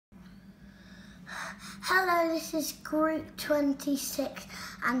Hello, this is Group 26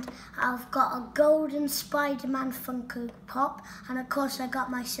 and I've got a golden Spider-Man Funko Pop, and of course I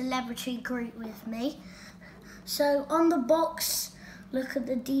got my celebrity Groot with me. So on the box, look at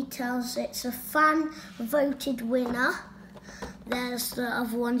the details, it's a fan voted winner. There's the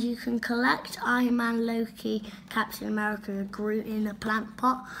other ones you can collect: Iron Man, Loki, Captain America, Groot in a plant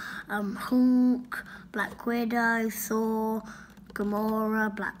pot, Hulk, Black Widow, Thor,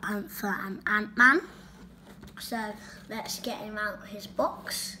 Gamora, Black Panther and Ant-Man. So let's get him out of his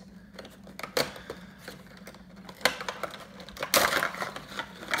box.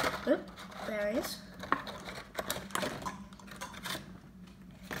 Oop, there he is.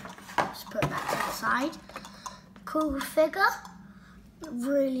 Let's put that to the side. Cool figure.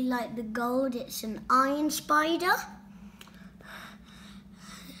 Really like the gold. It's an iron spider.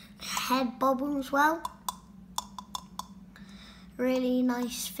 Head bobble as well. Really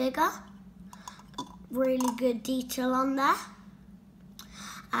nice figure. Really good detail on there.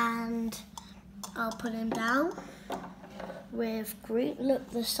 And I'll put him down with Groot.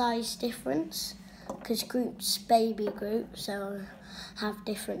 Look, the size difference, because Groot's baby Groot, so have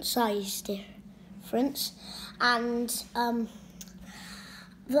different size difference. And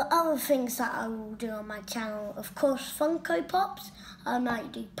the other things that I will do on my channel, of course, Funko Pops. I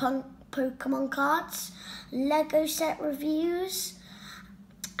might do Pokemon cards, Lego set reviews,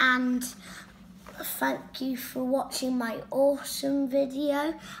 and thank you for watching my awesome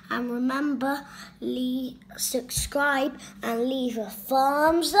video. And remember, subscribe and leave a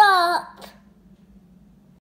thumbs up.